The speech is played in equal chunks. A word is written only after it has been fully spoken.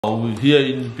We're here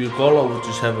in Bukola, we'll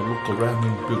just have a look around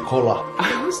in Bukola.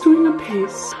 I was doing a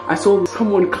piece. I saw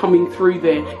someone coming through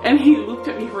there and he looked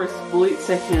at me for a split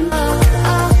second.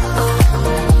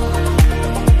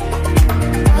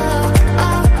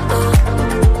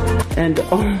 And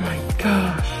oh my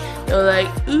gosh. They were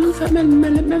like, ooh,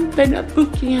 I'm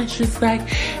booking. And she's like,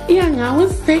 yeah, I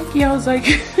was sick. I was like,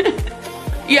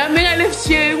 yeah, I'm gonna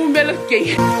live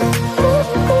here.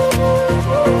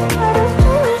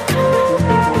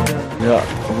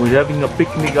 Yeah, we're having a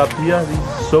picnic up here. This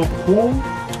is so cool.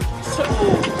 So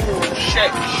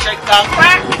shake that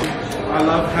back. I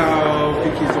love how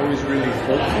Vicky's always really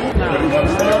thoughtful when it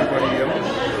comes to everybody else.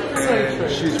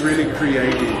 And she's really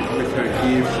creative with her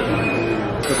gifts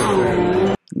and for the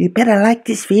family. You better like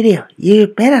this video. You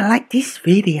better like this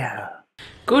video.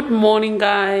 Good morning,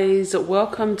 guys.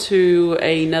 Welcome to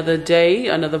another day,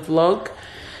 another vlog.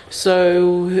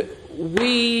 So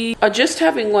we are just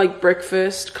having like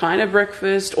breakfast, kind of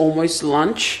breakfast, almost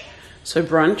lunch, so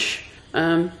brunch.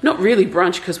 Not really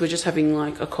brunch because we're just having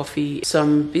like a coffee,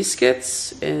 some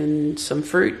biscuits and some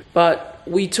fruit. But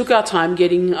we took our time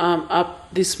getting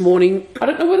up this morning. I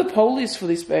don't know where the pole is for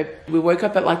this, babe. We woke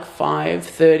up at like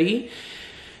 5:30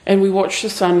 and we watched the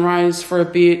sunrise for a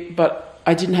bit, but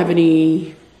I didn't have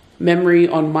any memory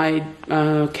on my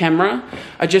camera.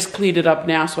 I just cleared it up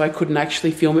now so I couldn't actually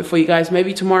film it for you guys,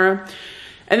 maybe tomorrow.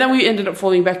 And then we ended up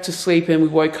falling back to sleep and we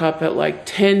woke up at like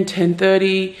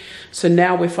 10:30. So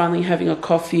now we're finally having a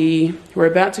coffee. We're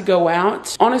about to go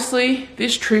out. Honestly,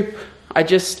 this trip, I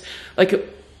just, like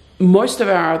most of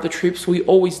our other trips, we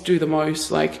always do the most,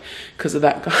 like, because of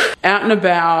that guy. Out and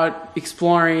about,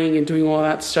 exploring and doing all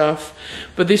that stuff.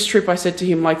 But this trip, I said to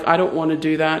him, like, I don't want to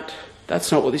do that. That's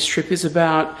not what this trip is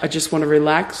about. I just want to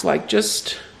relax, like,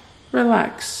 just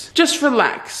relax. Just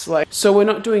relax, like. So we're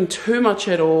not doing too much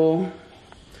at all.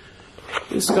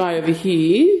 This guy over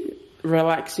here,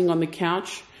 relaxing on the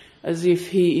couch, as if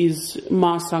he is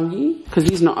Masangi, because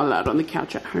he's not allowed on the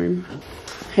couch at home.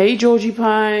 Hey, Georgie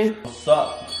Pie. What's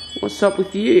up? What's up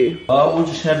with you? We're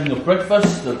just having a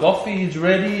breakfast. The coffee is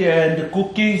ready and the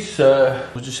cookies.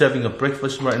 We're just having a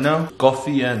breakfast right now.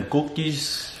 Coffee and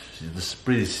cookies. It's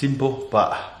pretty simple,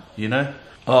 but you know.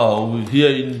 We're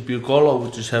here in Bukola. We'll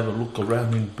just have a look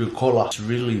around in Bukola. It's a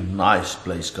really nice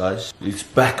place, guys. It's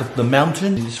back of the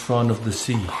mountain. It's front of the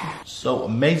sea. So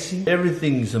amazing.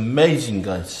 Everything's amazing,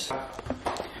 guys.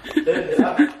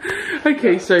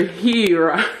 Okay, so here,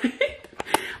 right?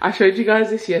 I showed you guys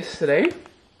this yesterday.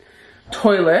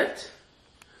 Toilet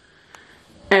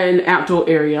and outdoor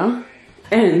area.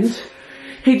 And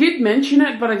he did mention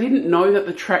it, but I didn't know that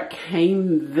the track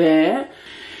came there.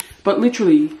 But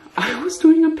literally, I was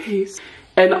doing a piece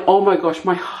and oh my gosh,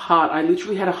 my heart, I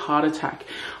literally had a heart attack.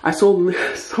 I saw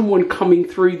someone coming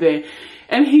through there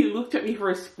and he looked at me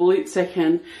for a split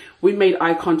second. We made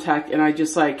eye contact and I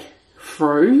just like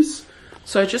froze.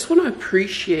 So I just want to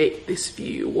appreciate this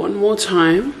view one more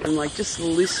time and like just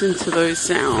listen to those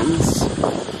sounds.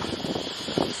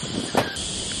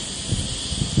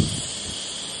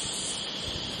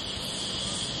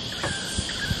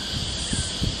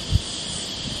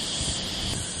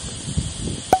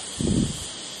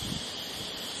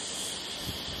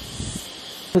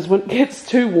 Because when it gets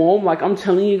too warm, like I'm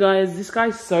telling you guys, this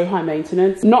guy's so high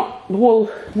maintenance. Not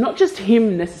just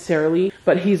him necessarily,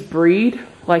 but his breed.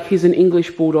 Like he's an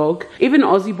English bulldog. Even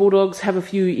Aussie bulldogs have a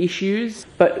few issues,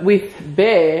 but with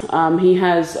Bear, he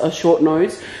has a short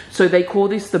nose. So they call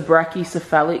this the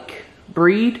brachycephalic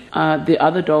breed. The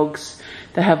other dogs,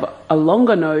 they have a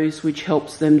longer nose, which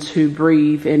helps them to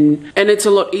breathe. And it's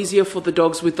a lot easier for the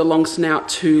dogs with the long snout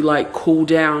to like cool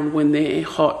down when they're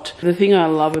hot. The thing I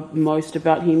love most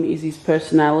about him is his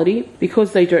personality.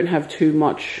 Because they don't have too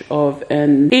much of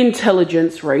an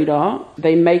intelligence radar,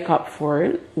 they make up for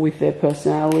it with their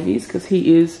personalities because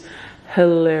he is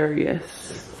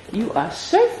hilarious. You are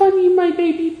so funny, my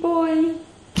baby boy.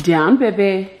 Down,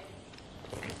 baby.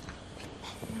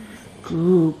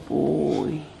 Good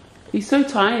boy. He's so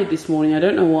tired this morning. I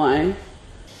don't know why.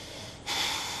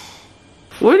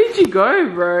 Where did you go,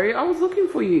 bro? I was looking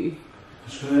for you.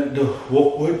 Just went the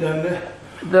walkway down there.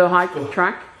 The hike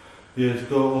track? Yeah, to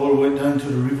go all the way down to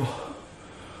the river.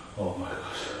 Oh my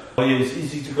gosh. Oh yeah, it's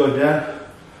easy to go down.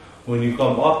 When you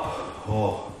come up,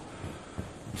 oh,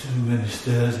 too many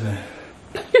stairs, man.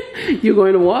 You're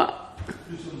going to what?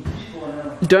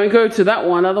 Don't go to that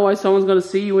one, otherwise someone's going to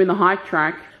see you in the hike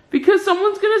track. Because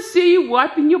someone's gonna see you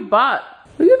wiping your butt.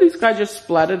 Look at this guy just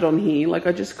splattered on here. Like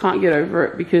I just can't get over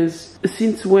it because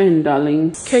since when,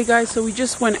 darling? Okay guys, so we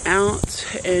just went out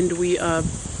and we are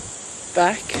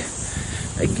back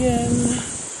again.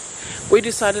 We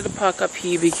decided to park up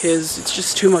here because it's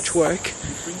just too much work.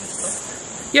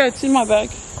 Yeah, it's in my bag.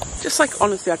 Just like,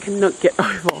 honestly, I cannot get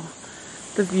over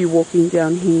the view walking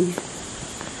down here.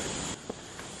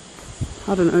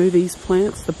 I don't know, these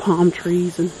plants, the palm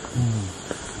trees and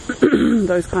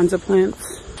those kinds of plants.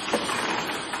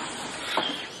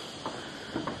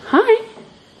 Hi.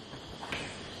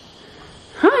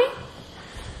 Hi.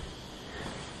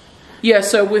 Yeah,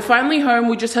 so we're finally home.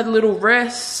 We just had a little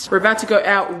rest. We're about to go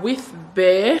out with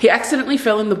Bear. He accidentally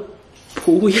fell in the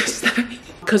pool yesterday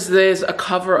because there's a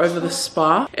cover over the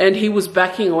spa, and he was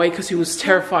backing away because he was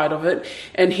terrified of it,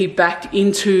 and he backed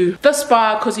into the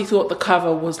spa because he thought the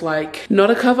cover was like not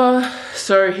a cover,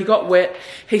 so he got wet.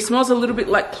 He smells a little bit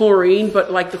like chlorine, but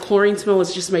like the chlorine smell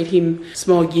has just made him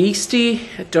smell yeasty.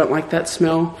 I don't like that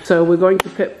smell. So we're going to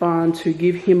Pet Barn to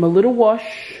give him a little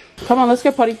wash. Come on, let's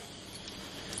go potty.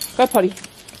 Go potty.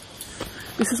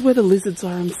 This is where the lizards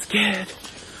are. I'm scared.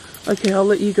 Okay, I'll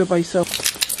let you go by yourself.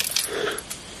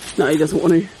 No, he doesn't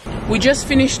want to. We just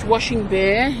finished washing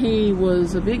Bear. He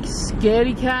was a big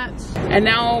scaredy cat. And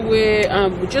now we're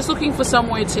just looking for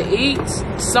somewhere to eat.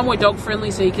 Somewhere dog friendly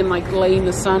so he can like lay in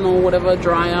the sun or whatever,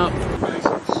 dry up.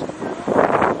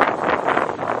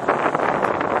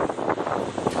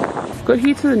 Got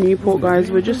here to the Newport,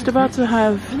 guys. We're just about to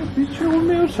have...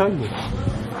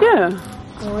 Yeah.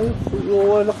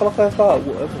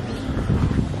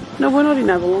 No, we're not in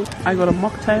Avalon. I got a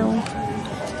mocktail,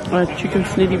 a chicken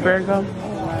snitty burger,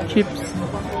 chips,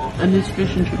 and these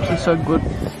fish and chips are so good.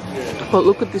 But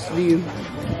look at this view.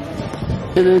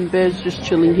 And then Bear's just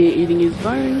chilling here eating his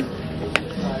bone.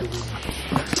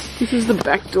 This is the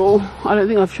back door. I don't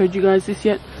think I've showed you guys this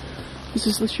yet. This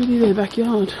is literally their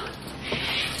backyard.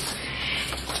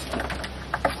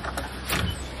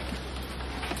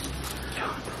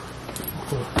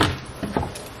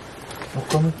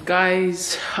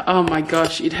 Guys, oh my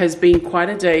gosh, it has been quite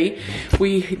a day.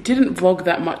 We didn't vlog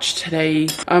that much today,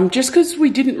 just because we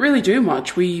didn't really do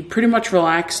much. We pretty much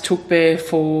relaxed, took Bear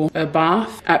for a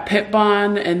bath at Pet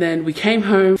Barn, and then we came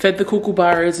home, fed the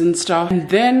kookaburras and stuff, and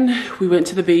then we went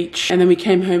to the beach, and then we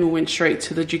came home and went straight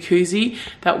to the jacuzzi.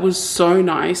 That was so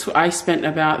nice. I spent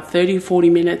about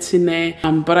 30-40 minutes in there,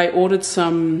 but I ordered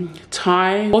some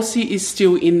Thai. Siaosi is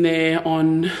still in there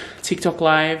on TikTok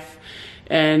Live,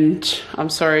 and I'm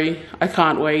sorry, I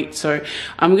can't wait. So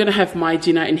I'm gonna have my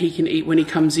dinner and he can eat when he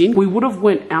comes in. We would have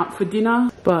went out for dinner,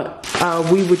 but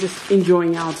we were just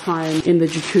enjoying our time in the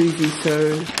jacuzzi.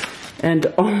 So,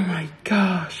 and oh my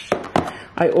gosh,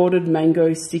 I ordered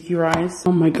mango sticky rice.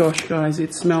 Oh my gosh, guys,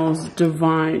 it smells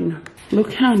divine.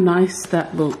 Look how nice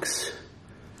that looks.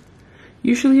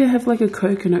 Usually I have like a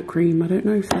coconut cream. I don't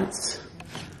know if that's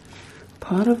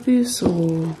part of this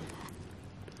or...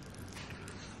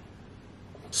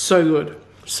 So good.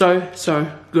 So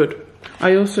good.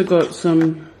 I also got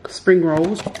some spring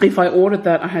rolls. If I ordered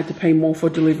that, I had to pay more for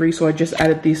delivery, so I just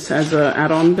added this as an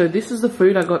add-on. So this is the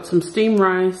food. I got some steamed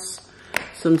rice,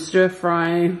 some stir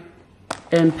fry,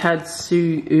 and pad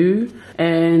see ew,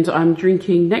 and I'm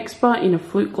drinking Nexpa in a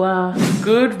flute glass.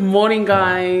 Good morning,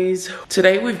 guys.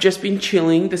 Today we've just been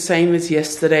chilling, the same as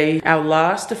yesterday. Our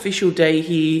last official day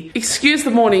here. Excuse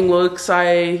the morning looks.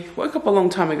 I woke up a long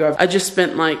time ago. I just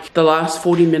spent like the last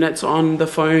 40 minutes on the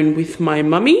phone with my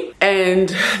mummy,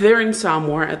 and they're in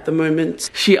Samoa at the moment.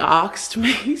 She asked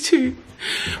me to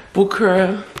book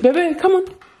her. Bebe, come on.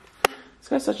 This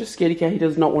guy's such a scaredy cat. He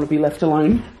does not want to be left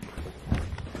alone.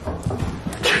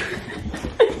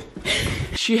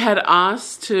 She had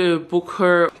asked to book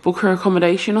her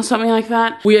accommodation or something like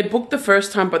that. We had booked the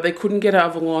first time, but they couldn't get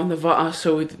out of Avalon,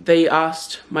 so they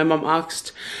asked, my mum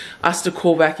asked us to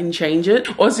call back and change it.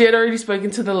 Aussie had already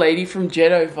spoken to the lady from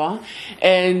Jedova,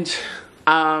 and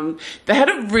they had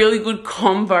a really good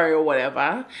convo or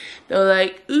whatever. They were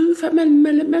like, ooh,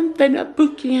 I'm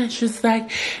booking, and she was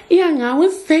like, yeah, I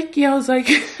was sick. I was like,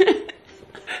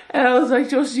 and I was like,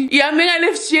 Joshi, yeah, I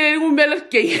left shit.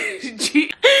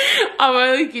 I'm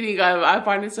only kidding, guys. I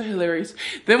find it so hilarious.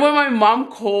 Then when my mom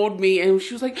called me and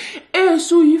she was like, I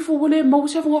saw you for one.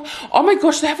 Oh my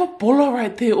gosh, they have a bola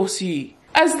right there, Aussie,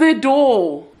 as their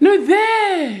door. No,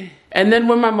 there. And then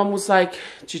when my mom was like,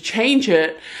 to change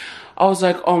it, I was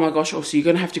like, oh my gosh, Aussie, you're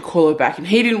gonna have to call her back. And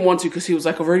he didn't want to because he was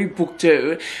like, I've already booked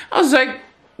her. I was like,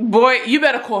 boy, you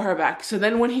better call her back. So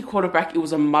then when he called her back, it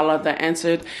was a mullah that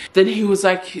answered. Then he was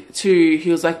like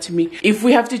to me, if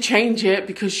we have to change it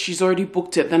because she's already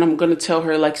booked it, then I'm gonna tell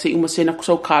her like, I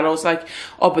was like,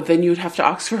 oh, but then you'd have to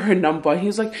ask for her number. He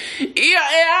was like,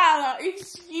 yeah,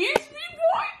 excuse me,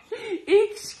 boy.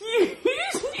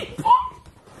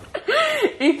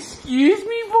 Excuse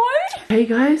me, boy. Hey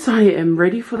guys, I am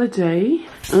ready for the day.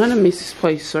 I'm gonna miss this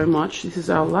place so much. This is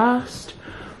our last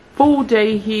full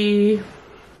day here.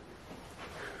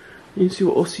 You see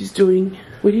what Aussie's doing.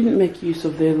 We didn't make use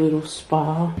of their little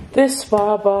spa. Their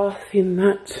spa bath in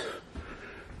that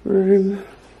room.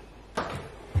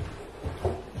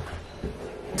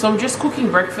 So I'm just cooking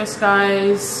breakfast,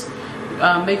 guys.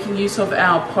 Making use of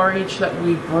our porridge that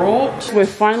we brought. We're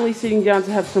finally sitting down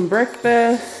to have some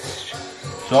breakfast.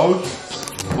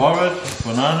 Toast, porridge,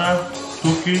 banana,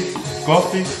 cookies,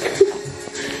 coffee.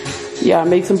 Yeah, I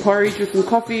made some porridge with some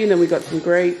coffee and then we got some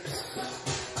grapes.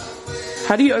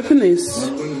 How do you open this?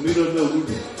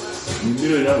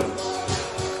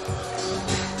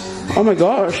 Oh my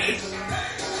gosh.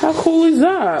 How cool is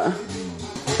that?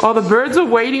 Oh, the birds are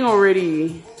waiting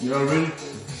already. You are ready?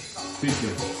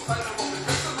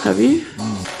 Have you?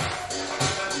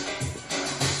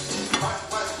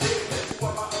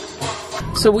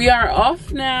 So we are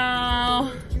off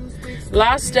now.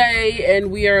 Last day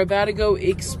and we are about to go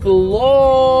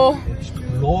explore.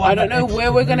 I don't know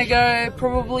where we're gonna go.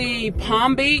 Probably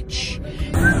Palm Beach.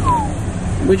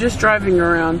 We're just driving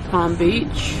around Palm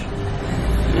Beach.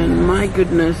 And my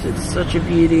goodness, it's such a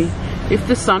beauty. If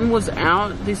the sun was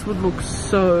out, this would look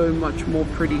so much more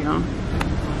prettier.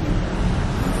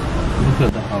 Look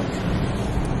at the house.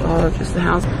 Oh, just the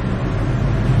house.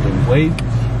 The waves,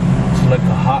 it's like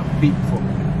a heartbeat for me.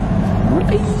 What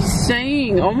are you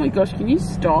saying? Oh my gosh, can you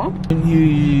stop? When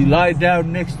you lie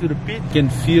down next to the beach, you can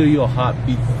feel your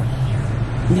heartbeat.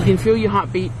 You can feel your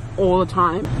heartbeat all the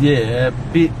time? Yeah, a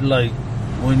bit like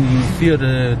when you feel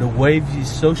the waves is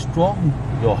so strong,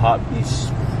 your heart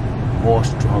is more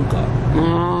stronger.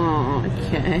 Oh,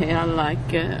 okay, I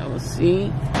like it. We'll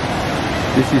see.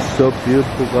 This is so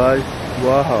beautiful, guys.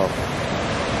 Wow.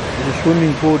 There's a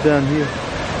swimming pool down here.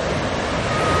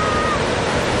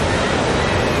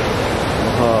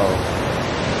 Wow.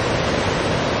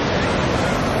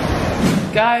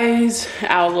 Guys,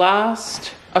 our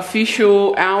last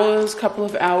official couple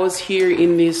of hours here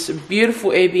in this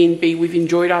beautiful Airbnb. We've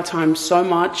enjoyed our time so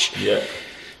much. Yeah.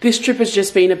 This trip has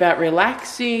just been about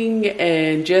relaxing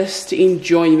and just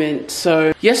enjoyment.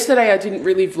 So yesterday I didn't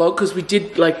really vlog because we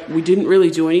didn't really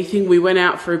do anything. We went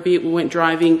out for a bit, we went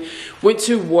driving, went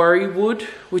to Warriewood,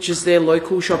 which is their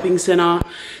local shopping center.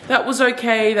 That was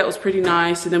okay, that was pretty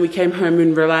nice. And then we came home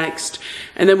and relaxed.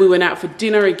 And then we went out for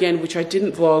dinner again, which I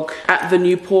didn't vlog, at the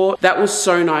Newport. That was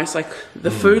so nice. Like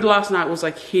the food last night was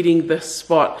like hitting the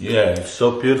spot. Yeah, it's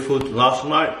so beautiful. Last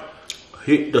night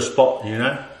hit the spot, you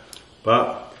know.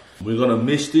 But we're gonna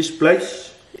miss this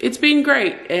place. It's been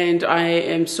great and I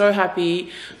am so happy,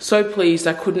 so pleased.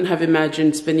 I couldn't have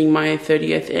imagined spending my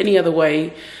 30th any other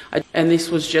way. And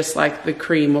this was just like the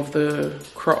cream of the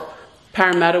crop.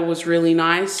 Parramatta was really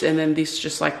nice and then this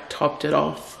just like topped it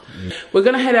off. We're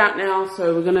gonna head out now,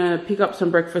 so we're gonna pick up some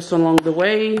breakfast along the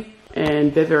way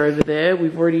and they're over there.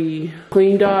 We've already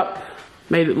cleaned up,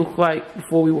 made it look like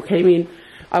before we came in.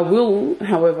 I will,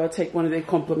 however, take one of their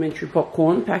complimentary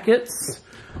popcorn packets.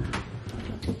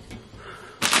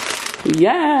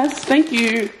 Yes, thank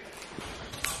you.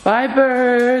 Bye,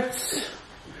 birds.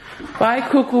 Bye,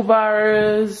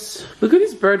 kookaburras. Look at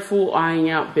this bird fool eyeing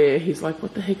out Bear. He's like,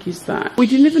 what the heck is that? We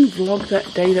didn't even vlog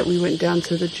that day that we went down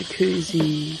to the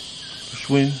jacuzzi.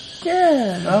 Swim?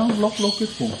 Yeah. Oh, look it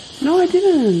for. No, I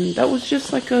didn't. That was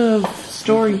just like a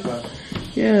story.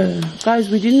 Yeah. Guys,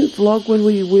 we didn't vlog when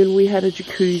we had a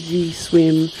jacuzzi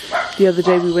swim. The other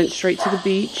day we went straight to the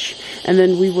beach and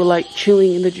then we were like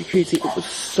chilling in the jacuzzi. It was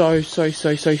so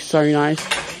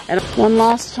nice. And one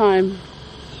last time.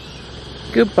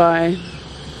 Goodbye.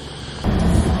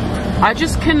 I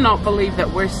just cannot believe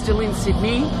that we're still in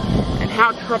Sydney and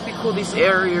how tropical this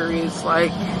area is.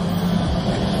 Like,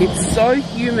 it's so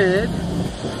humid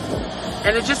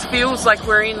and it just feels like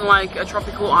we're in like a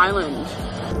tropical island.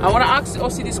 I want to ask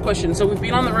Aussie this question. So we've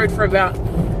been on the road for about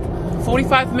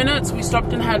 45 minutes. We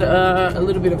stopped and had a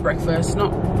little bit of breakfast.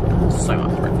 Not so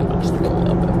much breakfast, but just a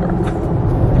little bit of breakfast.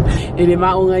 Ele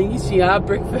maong ay siya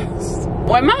breakfast.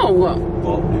 Why maong?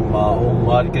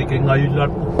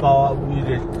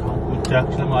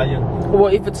 Well,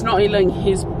 if it's not eating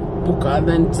his buka,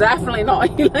 then definitely not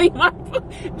eating my buka.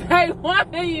 Hey, why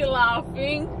are you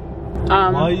laughing?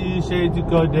 Why you say to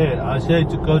go there? I said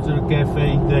to go to the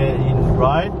cafe there in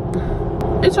Ride.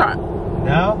 It's alright.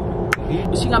 Now?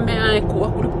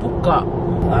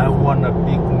 I want a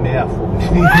big mare for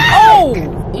me. Oh!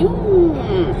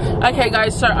 Okay,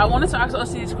 guys, so I wanted to ask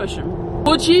Aussie this question.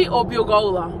 Fuji or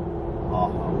Bilgola?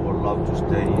 Oh, I would love to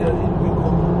stay here in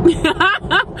Bilgola.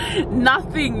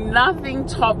 Nothing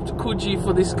topped Coogee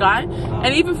for this guy.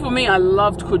 And even for me, I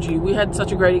loved Coogee. We had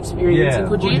such a great experience in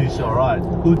Coogee. Coogee's alright.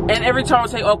 And every time I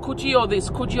would say, oh, Coogee or this,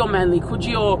 Coogee or Manly,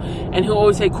 Coogee or... And he'll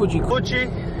always say Coogee. Coogee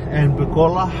and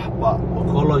Bukola, but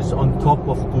Bukola is on top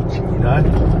of Coogee, you know?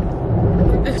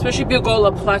 Especially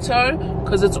Bukola Plateau,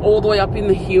 because it's all the way up in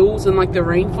the hills and like the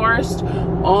rainforest.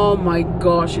 Oh my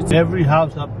gosh. It's every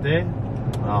house up there.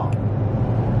 Oh,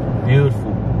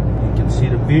 beautiful. You can see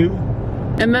the view.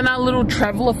 And then our little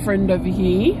traveller friend over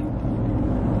here.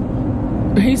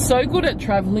 He's so good at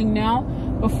travelling now.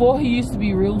 Before he used to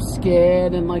be real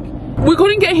scared and like... We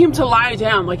couldn't get him to lie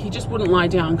down. Like he just wouldn't lie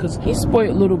down because he's a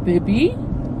spoiled little baby.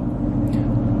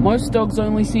 Most dogs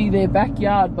only see their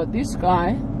backyard, but this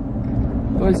guy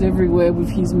goes everywhere with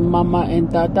his mama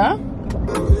and dada.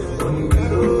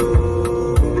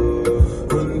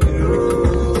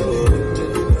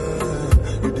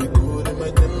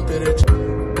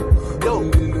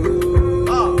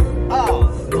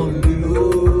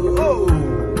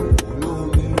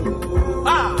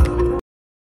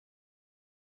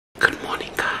 Good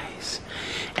morning, guys,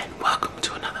 and welcome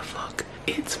to another vlog.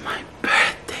 It's my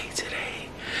birthday today.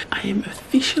 I am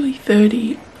officially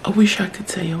 30. I wish I could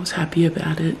say I was happy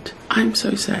about it. I'm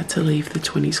so sad to leave the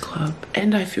 20s club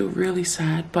and I feel really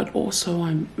sad, but also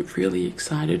I'm really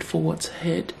excited for what's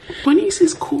ahead. 20s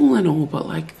is cool and all, but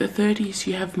like the 30s,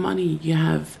 you have money,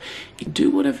 you do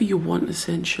whatever you want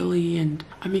essentially, and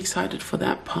I'm excited for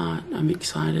that part. I'm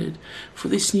excited for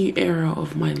this new era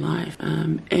of my life.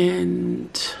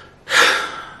 And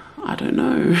I don't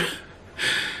know,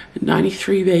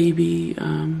 93 baby.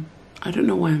 I don't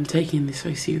know why I'm taking this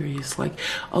so serious. Like,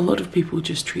 a lot of people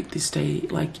just treat this day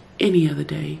like any other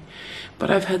day.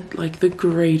 But I've had like the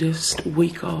greatest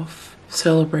week off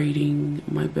celebrating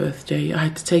my birthday. I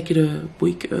had to take it a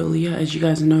week earlier, as you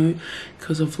guys know,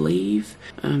 because of leave.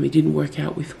 It didn't work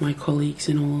out with my colleagues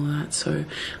and all of that. So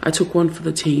I took one for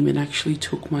the team and actually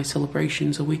took my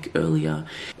celebrations a week earlier.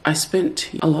 I spent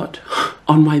a lot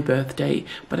on my birthday,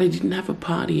 but I didn't have a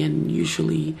party, and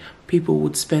usually people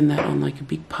would spend that on like a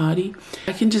big party.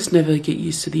 I can just never get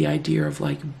used to the idea of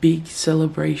like big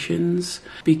celebrations,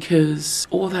 because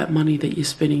all that money that you're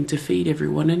spending to feed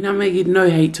everyone, and I make no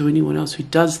hate to anyone else who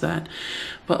does that,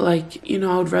 but like, you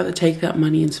know, I would rather take that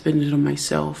money and spend it on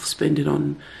myself, spend it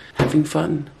on having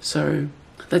fun. So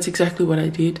that's exactly what I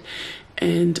did.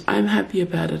 And I'm happy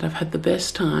about it. I've had the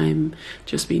best time,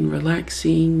 just been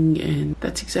relaxing, and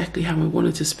that's exactly how I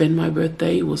wanted to spend my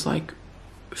birthday, was like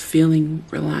feeling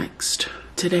relaxed.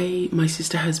 Today, my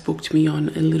sister has booked me on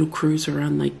a little cruise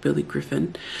around Lake Billy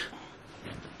Griffin.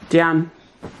 Down.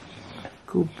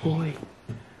 Good boy.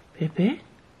 Pepe?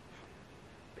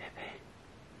 Pepe?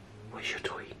 Where's your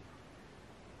toy?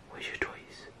 Where's your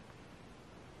toys?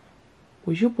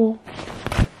 Where's your ball?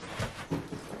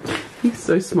 He's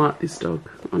so smart, this dog,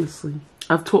 honestly.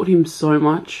 I've taught him so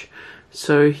much.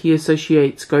 So he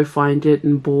associates go find it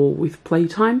and ball with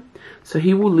playtime. So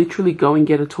he will literally go and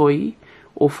get a toy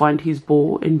or find his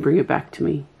ball and bring it back to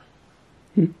me.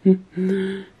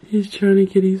 He's trying to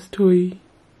get his toy.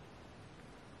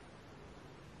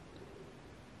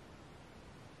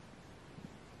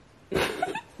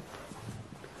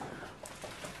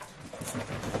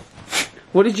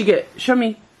 What did you get? Show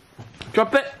me.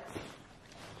 Drop it.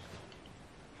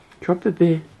 Drop it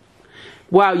there.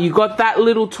 Wow, you got that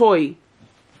little toy.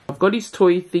 I've got his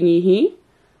toy thingy here.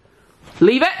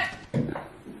 Leave it.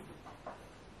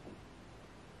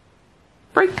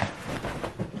 Break.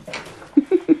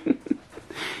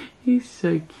 He's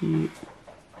so cute.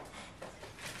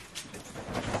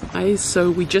 So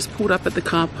we just pulled up at the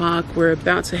car park. We're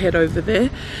about to head over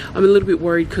there. I'm a little bit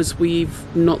worried because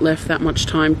we've not left that much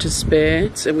time to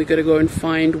spare, so we've got to go and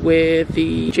find where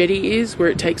the jetty is, where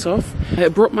it takes off. I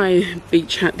brought my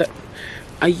beach hat that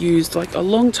I used like a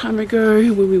long time ago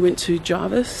when we went to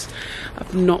Jarvis.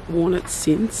 I've not worn it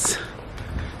since.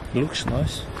 It looks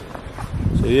nice.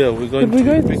 So yeah, we're going to... Could we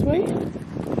go this way?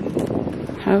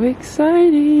 How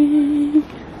exciting.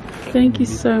 Thank you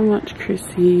so much,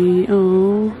 Chrissy.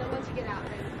 Oh.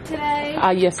 Today?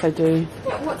 Yes, I do.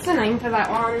 What's the name for that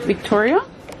one? Victoria?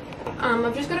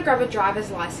 I've just got to grab a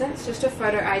driver's license, just a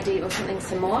photo ID or something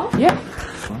similar. Yep.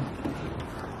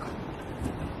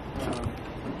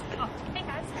 Oh, hey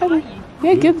guys, how are you?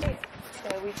 Yeah, good.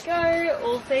 There we go,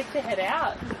 all safe to head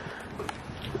out.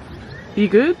 You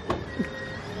good?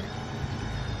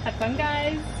 Have fun,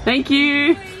 guys. Thank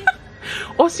you.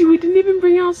 Oh, see, we didn't even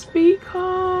bring our speaker.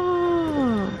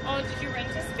 Oh, did you rent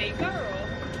a speaker or?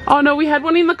 Oh no, we had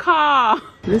one in the car.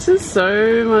 This is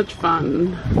so much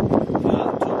fun.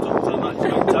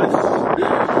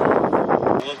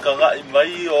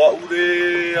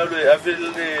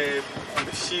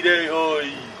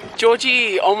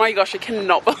 Georgie, oh my gosh, I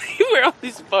cannot believe we're on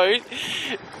this boat.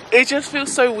 It just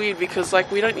feels so weird because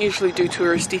like we don't usually do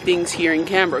touristy things here in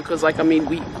Canberra because like I mean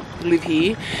we live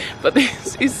here, but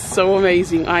this is so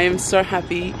amazing. I am so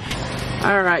happy.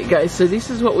 Alright guys, so this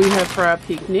is what we have for our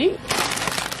picnic.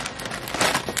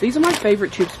 These are my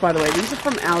favorite chips, by the way. These are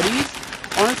from Aldi's.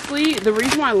 Honestly, the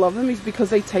reason why I love them is because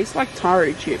they taste like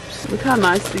taro chips. Look how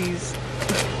nice these.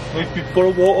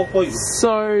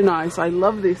 So nice. I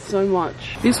love this so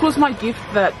much. This was my gift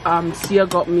that Sia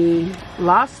got me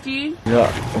last year. Yeah,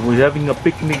 we're having a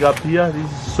picnic up here.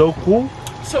 This is so cool.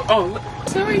 So,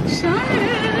 so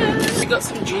excited. We got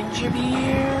some ginger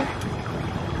beer.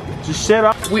 Just set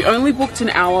up. We only booked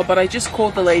an hour, but I just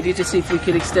called the lady to see if we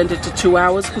could extend it to 2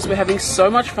 hours because we're having so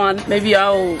much fun. Maybe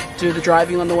I'll do the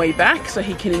driving on the way back so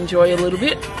he can enjoy a little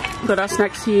bit. Got our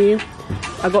snacks here.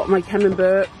 I got my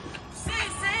camembert,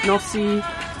 nossi.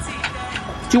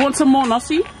 Do you want some more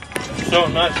nossi? So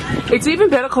nice. It's even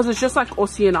better because it's just like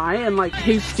Aussie and I, and like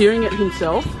he's steering it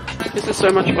himself. This is so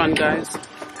much fun, guys.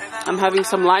 I'm having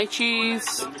some lychees.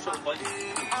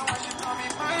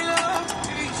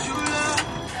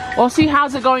 Aussie,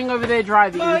 how's it going over there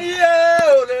driving?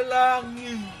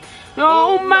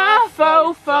 Oh, my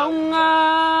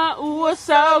fofonga,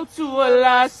 uasau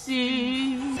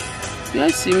tualasi. You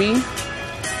guys see me?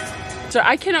 So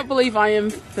I cannot believe I am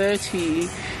 30.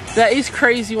 That is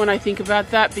crazy when I think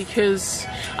about that because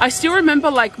I still remember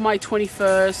like my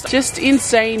 21st. Just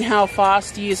insane how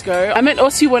fast years go. I met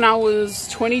Aussie when I was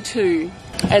 22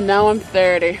 and now I'm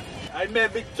 30. I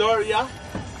met Victoria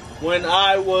when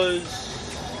I was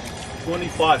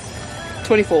 25.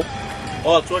 24.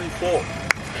 Oh, 24.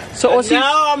 So Aussie,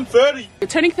 now I'm 30. You're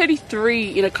turning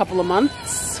 33 in a couple of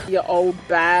months. Your old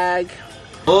bag.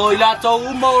 Oh, ila to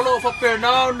umolo fa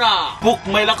pernona. Book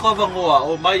may la ko bangwa.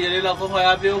 O may yele la ko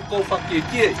hayabe ko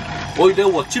fakiki. Oi de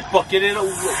wo chip pa kere la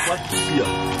ulo pa kia.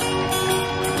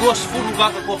 Dos furu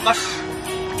ga ko kas.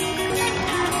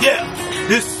 Yeah,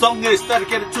 this song is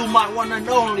dedicated to my one and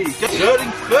only.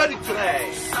 Turning 30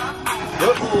 today. Oh,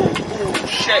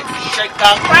 shake, shake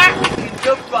that crack in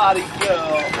your body,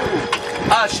 girl.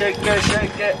 Ah, shake it,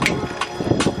 shake it.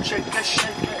 Shake it,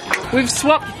 shake it. We've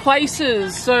swapped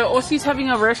places. So Aussie's having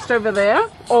a rest over there,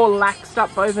 or laxed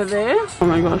up over there. Oh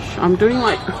my gosh, I'm doing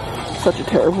like such a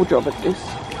terrible job at this.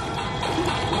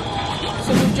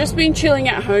 So we've just been chilling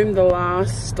at home the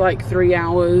last like 3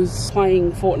 hours,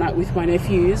 playing Fortnite with my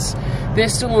nephews. They're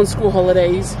still on school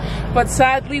holidays, but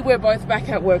sadly we're both back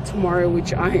at work tomorrow,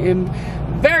 which I am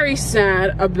very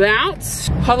sad about.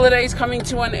 Holidays coming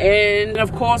to an end, and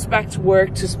of course back to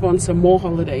work to sponsor more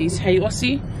holidays. Hey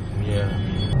Aussie? Yeah.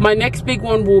 My next big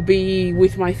one will be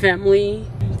with my family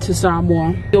to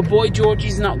Samoa. Your boy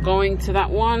Georgie's not going to that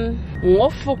one.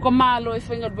 But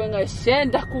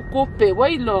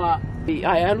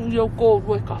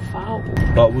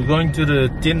we're going to the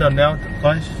dinner now,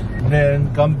 guys. Then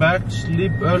come back,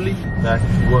 sleep early, back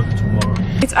to work tomorrow.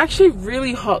 It's actually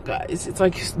really hot, guys. It's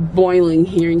like boiling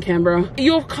here in Canberra.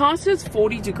 Your car says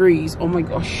 40 degrees. Oh my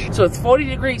gosh. So it's 40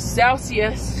 degrees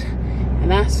Celsius, and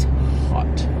that's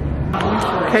hot.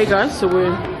 Okay, guys, so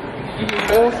we're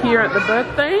all here at the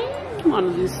birthday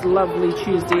on this lovely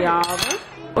Tuesday afternoon.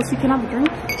 Aussie, can I have a drink?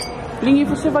 Lingi,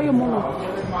 você vai ao mono.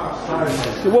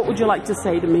 So what would you like to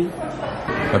say to me?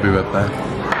 Happy birthday.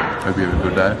 Hope you have a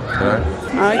good day today.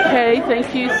 Okay, thank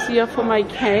you, Sia, for my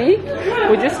cake.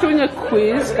 We're just doing a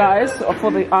quiz, guys,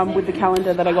 for the with the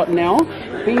calendar that I got now.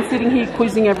 Been sitting here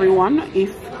quizzing everyone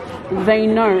if they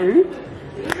know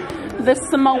the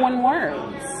Samoan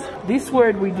words. This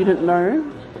word we didn't know.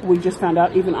 We just found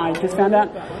out. Even I just found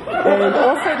out. And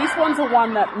also, this one's a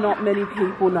one that not many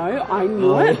people know. I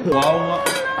knew it.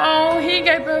 Oh, here you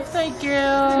go, birthday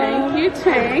girl. Thank you,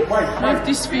 Tank. Move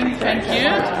this thing, thank you.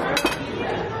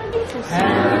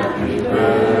 Happy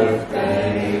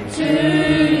birthday to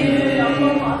you,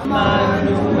 my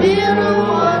little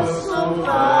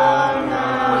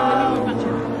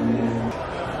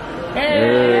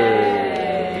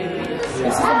Hey!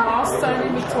 This is a milestone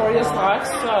in Victoria's life,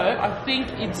 so I think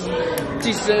it's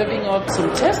deserving of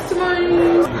some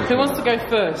testimony. Who wants to go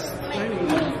first?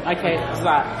 Okay, it's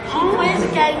that. Always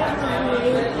going to be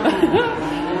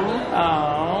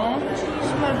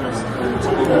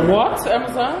What,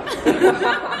 Amazon?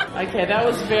 Okay, that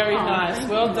was very nice.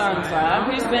 Well done,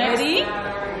 Zab. Who's next? Ready?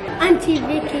 Auntie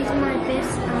Vicky's my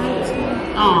best auntie.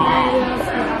 Aww. I love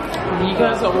her. You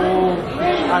guys are all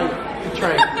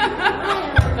betrayed.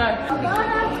 No.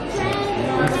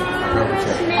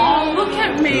 Oh, look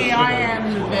at me. I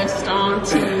am the best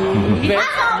auntie.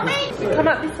 Come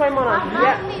up this way, Mona.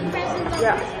 Yeah.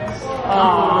 Yeah.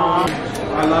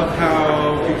 I love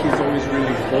how Vicky's always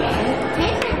really thoughtful.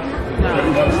 But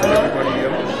loves everybody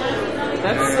else.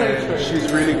 That's so true. She's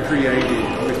really creative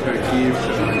with her gifts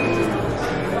and ideas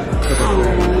for the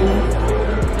family.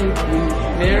 Thank you.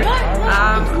 Mary?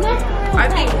 I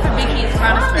think for Vicky it's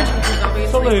kind of special because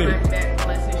obviously I met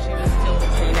Leslie, she was still a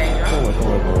teenager.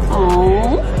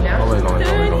 Aww.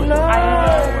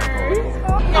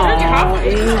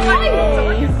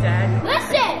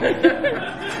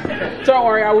 Don't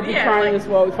worry, I would be crying as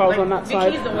well if I was on that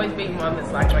side. Vicky's always been one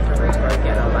that's like a real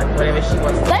go-getter, like whatever she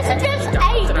wants to do. Let's just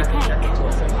And I think that's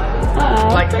awesome.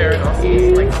 Like her and Aussie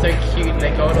is like so cute and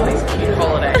they go on all these cute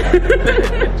holidays.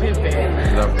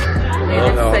 I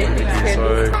love how Vicky's so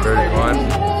very kind.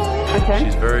 Okay.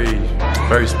 She's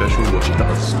very special what she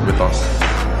does with us,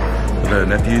 with her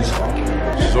nephews.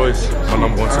 She's always my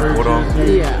number one supporter.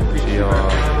 Yeah.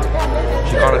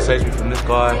 She kind of saves me from this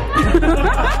guy.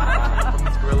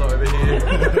 This gorilla over here.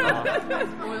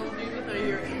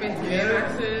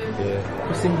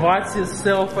 Just invites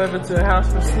yourself over to her house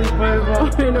for a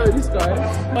sleepover. You know this guy.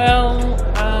 Well,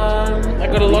 I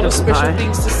got a lot of special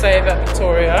things to say about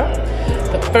Victoria.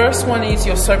 The first one is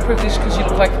you're so privileged because you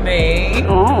look like me.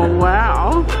 Oh,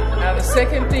 wow. The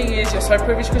second thing is you're so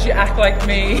privileged because you act like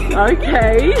me.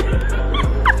 Okay.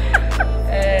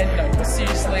 And no, but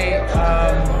seriously,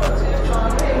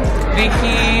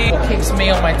 Vicky keeps me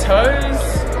on my toes.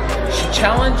 She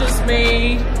challenges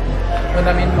me when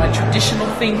I'm in my traditional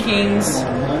thinkings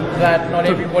that not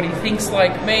everybody thinks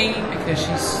like me because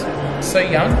she's so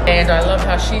young. And I love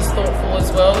how she's thoughtful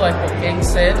as well, like what Gang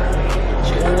said.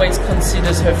 She always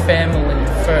considers her family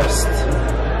first.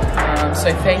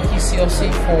 So thank you,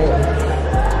 Siaosi, for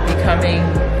becoming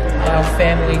our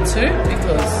family too,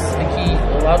 because Vicky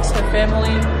loves her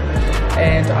family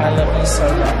and I love you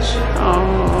so much.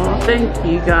 Oh, thank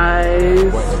you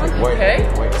guys. Okay,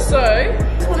 so I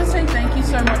just want to say thank you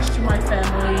so much to my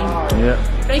family. Yeah.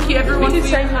 Thank you everyone for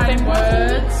your kind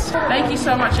words. Thank you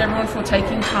so much everyone for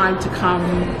taking time to come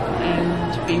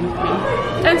and be with me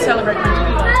and celebrate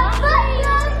my birthday.